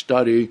would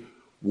study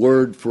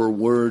word for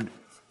word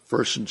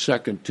 1 and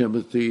 2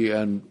 Timothy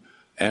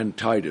and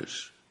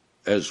Titus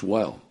as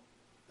well.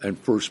 And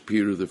 1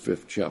 Peter, the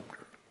 5th chapter.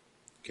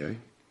 Okay?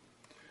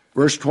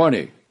 Verse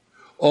 20.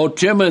 O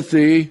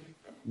Timothy,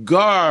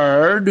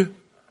 guard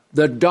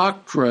the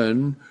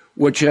doctrine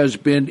which has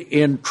been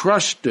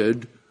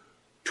entrusted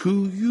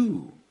to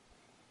you.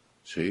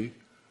 See?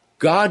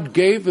 God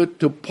gave it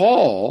to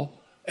Paul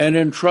and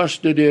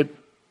entrusted it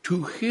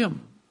to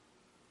him.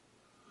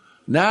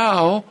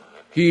 Now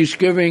he's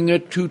giving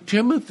it to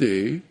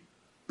Timothy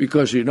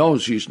because he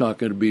knows he's not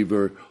going to be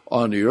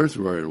on the earth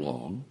very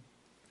long,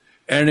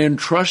 and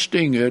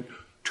entrusting it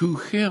to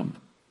him.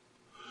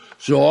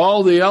 So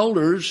all the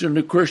elders in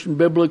the Christian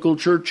Biblical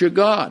Church of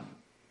God,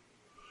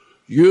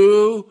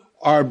 you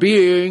are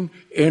being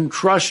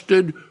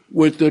entrusted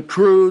with the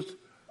truth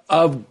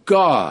of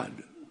God.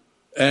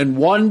 And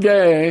one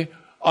day,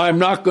 I'm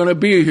not going to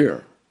be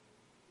here.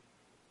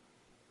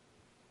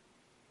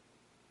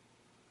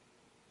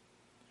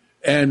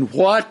 And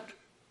what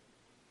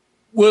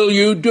will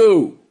you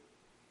do?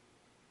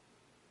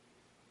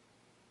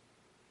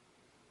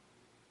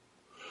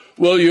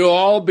 Will you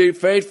all be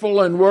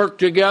faithful and work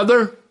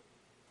together?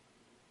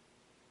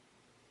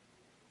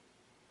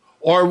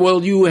 Or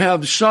will you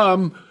have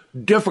some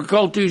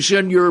difficulties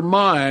in your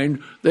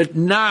mind that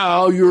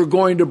now you're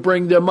going to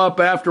bring them up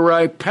after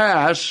I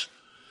pass,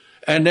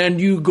 and then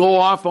you go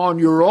off on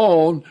your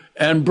own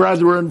and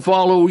brethren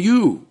follow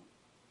you?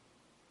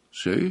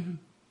 See?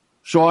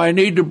 So I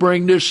need to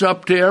bring this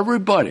up to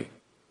everybody.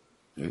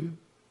 See?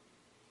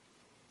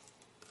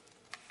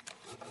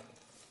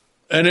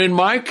 And in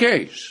my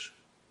case,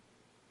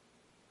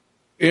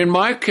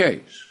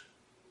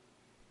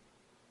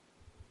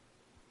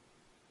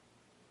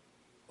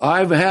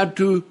 I've had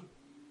to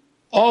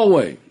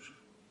always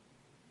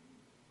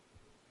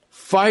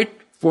fight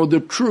for the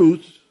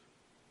truth,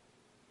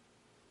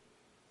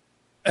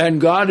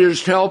 and God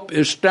has helped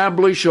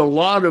establish a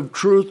lot of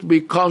truth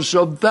because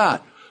of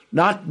that,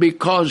 not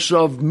because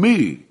of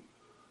me.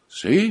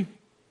 See?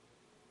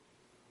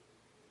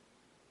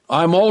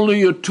 I'm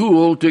only a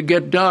tool to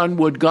get done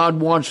what God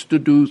wants to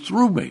do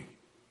through me.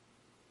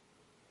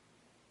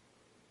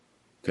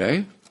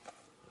 Okay?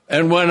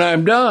 And when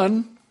I'm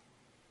done,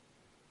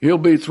 He'll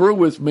be through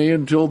with me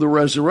until the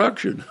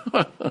resurrection.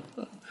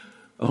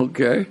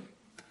 Okay?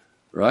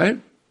 Right?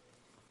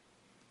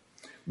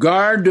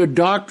 Guard the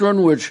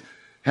doctrine which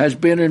has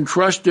been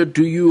entrusted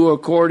to you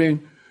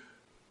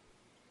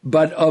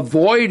but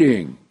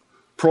avoiding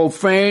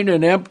profane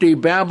and empty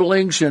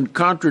babblings and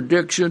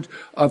contradictions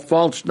of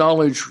false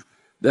knowledge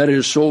that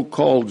is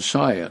so-called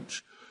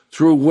science,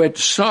 through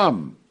which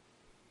some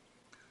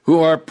who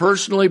are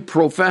personally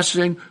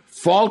professing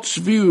false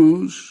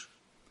views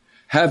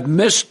have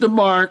missed the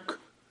mark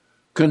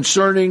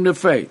concerning the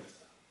faith.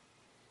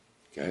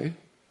 Okay?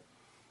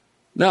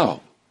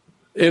 Now,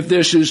 if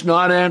this is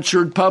not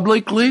answered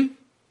publicly,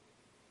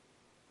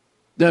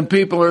 then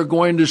people are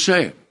going to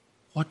say,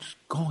 what's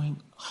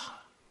going on?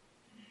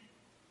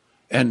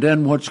 And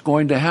then what's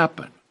going to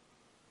happen?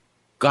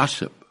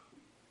 Gossip,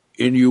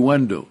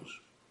 innuendos,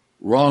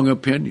 wrong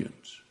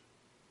opinions,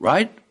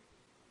 right?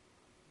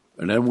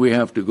 And then we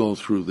have to go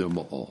through them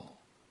all.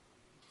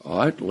 All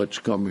right, let's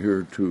come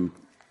here to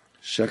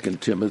 2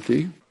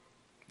 Timothy,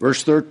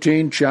 verse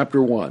 13,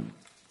 chapter 1.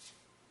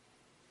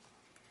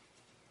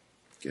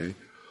 Okay.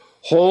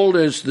 Hold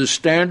as the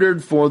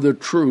standard for the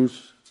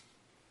truth,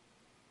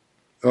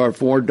 or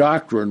for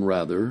doctrine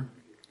rather,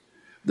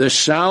 the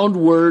sound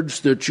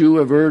words that you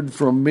have heard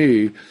from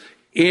me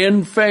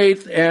in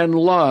faith and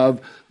love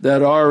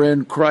that are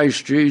in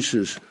Christ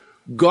Jesus.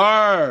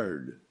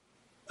 Guard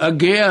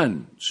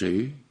again,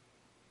 see?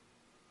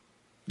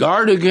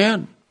 Guard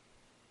again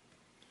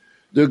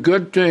the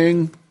good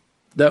thing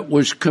that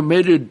was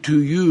committed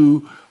to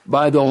you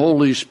by the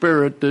Holy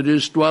Spirit that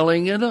is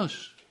dwelling in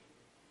us.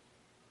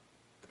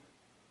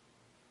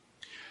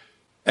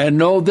 And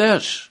know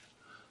this,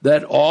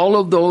 that all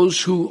of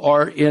those who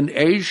are in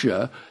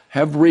Asia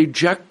have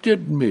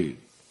rejected me.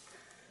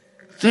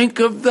 Think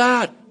of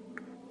that.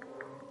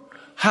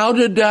 How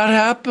did that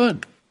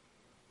happen?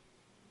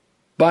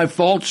 By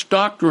false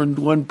doctrine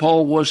when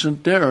Paul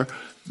wasn't there,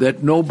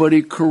 that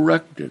nobody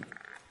corrected.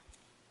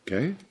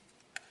 Okay?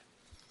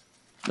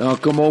 Now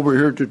come over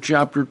here to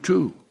chapter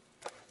 2.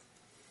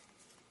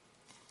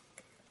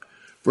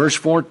 Verse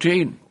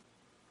 14.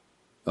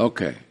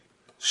 Okay.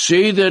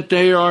 See that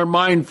they are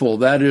mindful,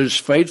 that is,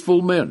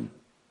 faithful men,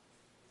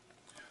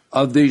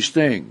 of these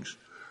things,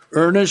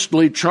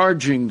 earnestly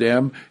charging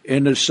them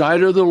in the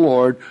sight of the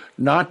Lord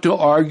not to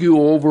argue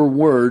over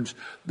words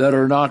that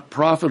are not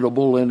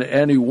profitable in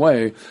any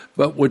way,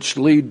 but which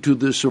lead to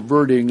the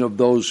subverting of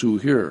those who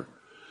hear.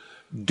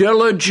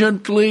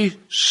 Diligently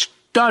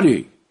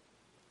study.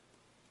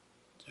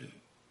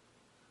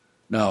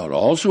 Now, it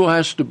also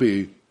has to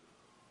be,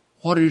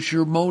 what is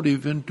your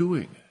motive in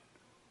doing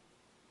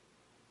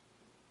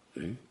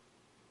it? See?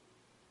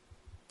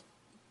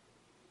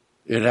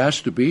 It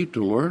has to be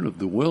to learn of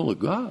the will of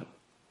God.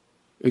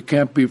 It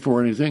can't be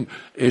for anything.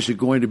 Is it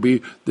going to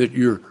be that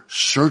you're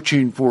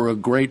searching for a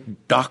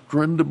great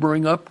doctrine to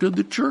bring up to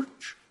the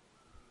church?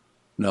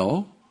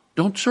 No,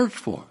 don't search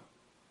for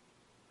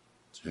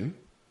it. See?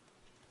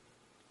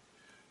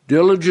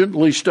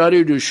 Diligently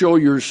study to show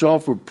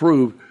yourself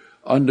approved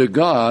unto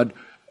God,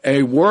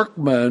 a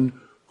workman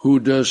who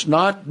does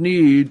not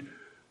need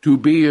to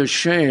be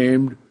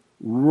ashamed,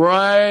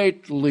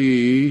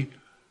 rightly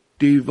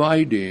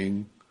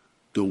dividing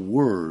the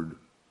word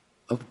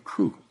of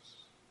truth.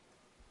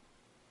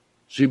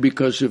 See,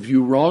 because if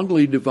you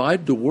wrongly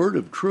divide the word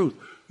of truth,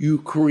 you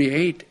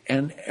create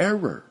an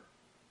error.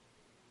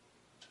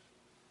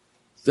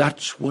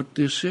 That's what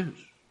this is.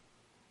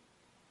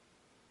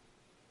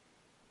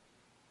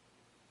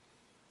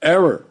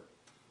 Error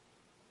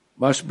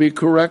must be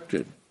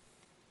corrected.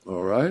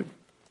 All right?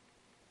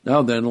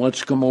 Now then,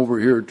 let's come over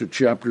here to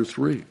chapter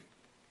 3.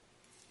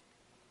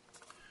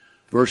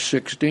 Verse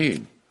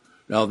 16.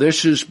 Now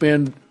this has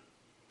been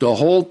the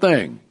whole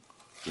thing,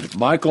 with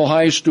Michael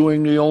Heiss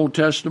doing the Old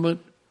Testament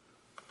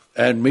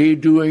and me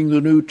doing the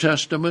New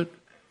Testament,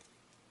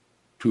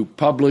 to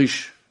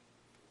publish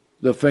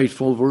the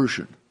faithful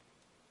version.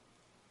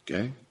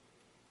 Okay?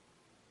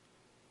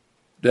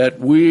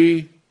 That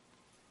we,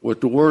 with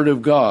the Word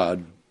of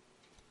God,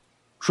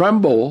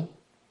 tremble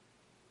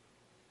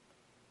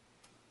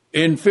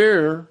in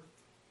fear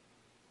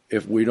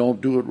if we don't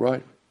do it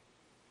right.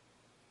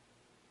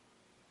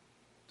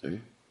 See?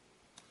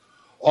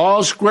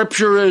 All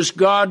Scripture is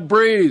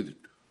God-breathed.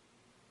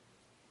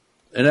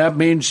 And that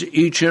means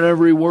each and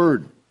every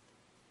word.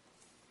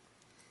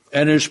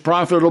 And is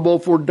profitable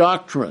for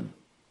doctrine,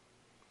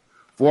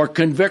 for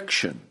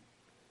conviction,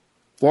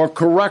 for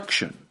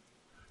correction.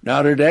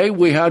 Now today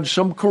we had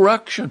some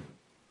correction.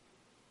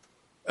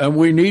 And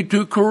we need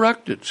to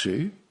correct it,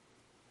 see?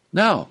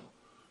 Now,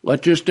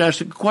 let's just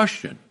ask a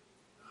question.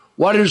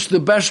 What is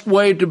the best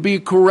way to be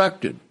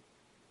corrected?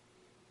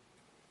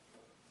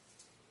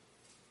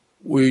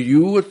 Will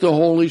you, with the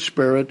Holy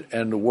Spirit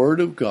and the Word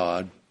of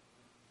God,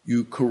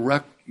 you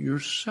correct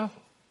yourself?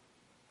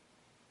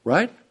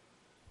 Right?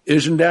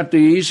 Isn't that the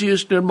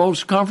easiest and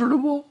most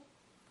comfortable?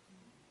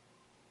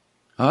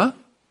 Huh?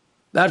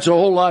 That's a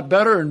whole lot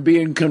better than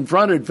being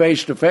confronted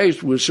face to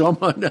face with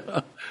someone,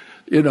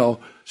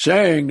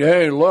 saying,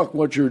 hey, look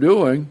what you're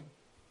doing.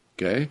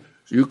 Okay?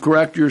 So you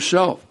correct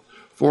yourself.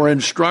 For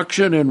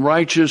instruction in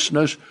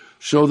righteousness,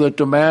 so that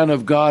the man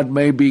of God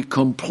may be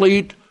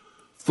complete,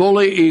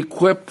 fully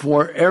equipped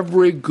for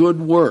every good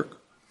work.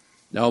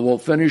 Now we'll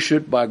finish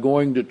it by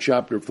going to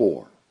chapter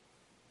 4.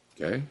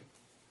 Okay?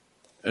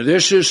 And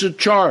this is a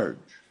charge.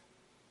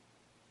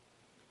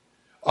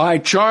 I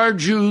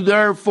charge you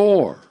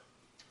therefore,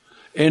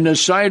 in the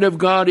sight of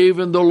God,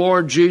 even the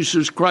Lord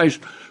Jesus Christ,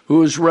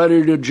 who is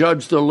ready to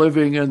judge the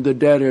living and the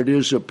dead at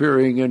his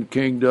appearing in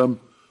kingdom,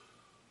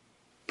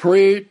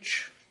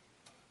 preach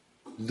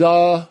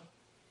the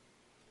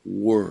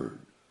word.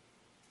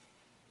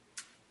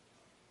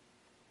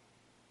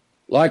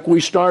 Like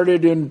we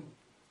started in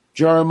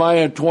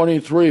Jeremiah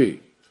 23,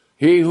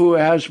 he who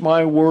has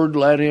my word,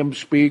 let him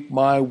speak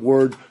my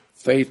word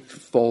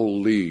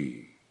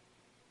faithfully.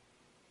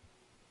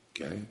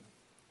 Okay?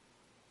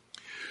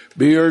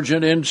 Be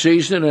urgent in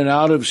season and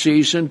out of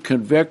season,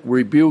 convict,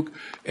 rebuke,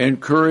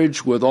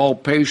 encourage with all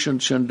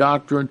patience and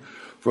doctrine,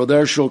 for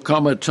there shall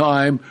come a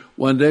time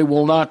when they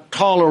will not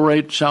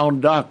tolerate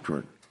sound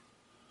doctrine.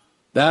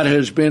 That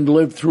has been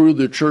lived through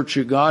the Church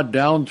of God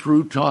down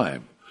through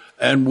time,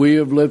 and we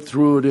have lived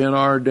through it in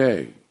our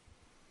day.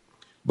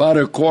 But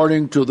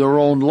according to their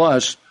own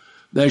lust,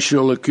 they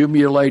shall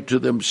accumulate to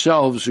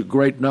themselves a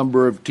great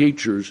number of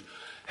teachers,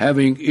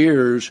 having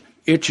ears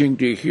itching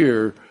to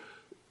hear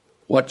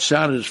what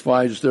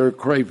satisfies their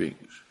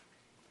cravings.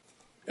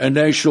 And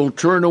they shall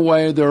turn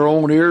away their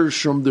own ears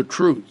from the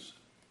truth.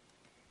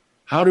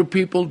 How do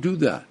people do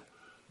that?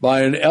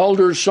 By an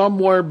elder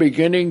somewhere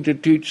beginning to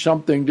teach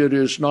something that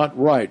is not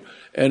right,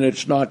 and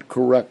it's not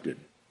corrected.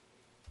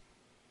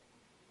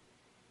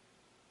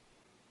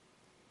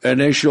 And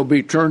they shall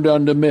be turned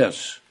unto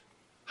myths.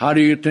 How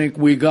do you think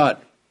we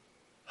got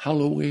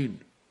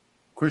Halloween,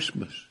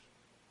 Christmas,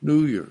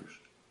 New Year's,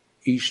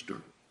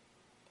 Easter,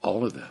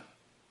 all of that?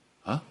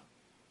 Huh?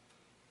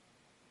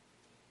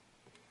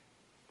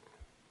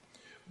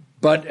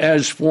 But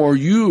as for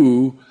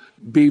you,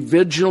 be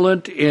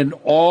vigilant in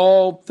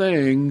all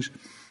things,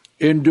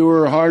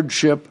 endure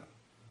hardship,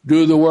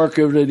 do the work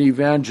of an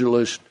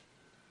evangelist,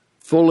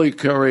 fully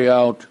carry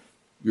out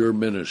your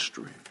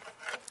ministry.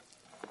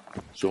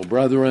 So,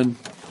 brethren,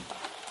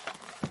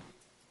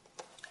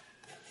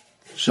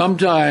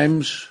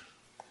 sometimes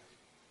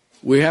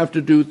we have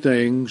to do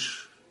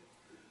things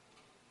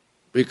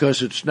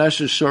because it's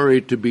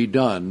necessary to be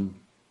done,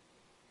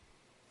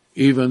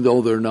 even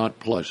though they're not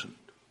pleasant.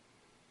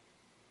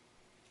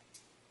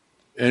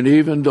 And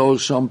even though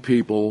some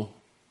people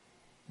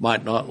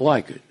might not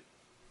like it.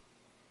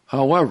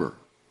 However,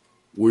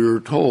 we're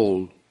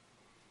told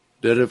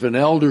that if an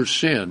elder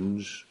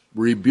sins,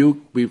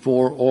 rebuke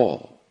before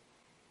all,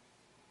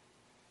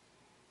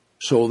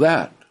 so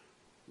that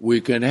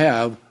we can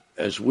have,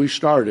 as we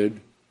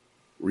started,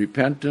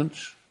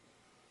 repentance,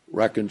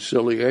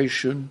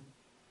 reconciliation,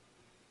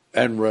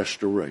 and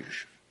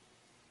restoration.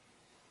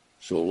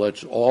 So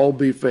let's all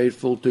be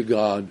faithful to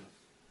God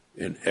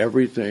in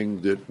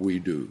everything that we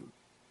do.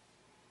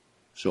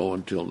 So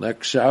until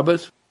next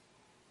Sabbath,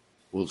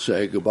 we'll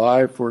say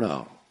goodbye for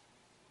now.